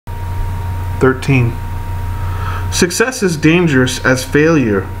13. Success is dangerous as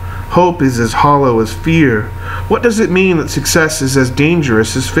failure. Hope is as hollow as fear. What does it mean that success is as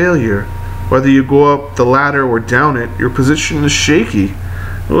dangerous as failure? Whether you go up the ladder or down it, your position is shaky.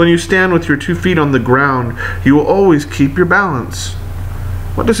 When you stand with your 2 feet on the ground, you will always keep your balance.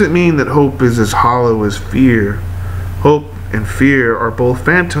 What does it mean that hope is as hollow as fear? Hope and fear are both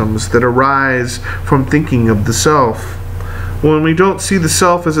phantoms that arise from thinking of the self. When we don't see the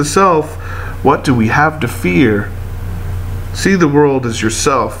self as a self, what do we have to fear? See the world as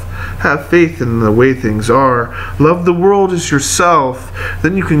yourself. Have faith in the way things are. Love the world as yourself.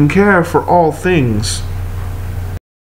 Then you can care for all things.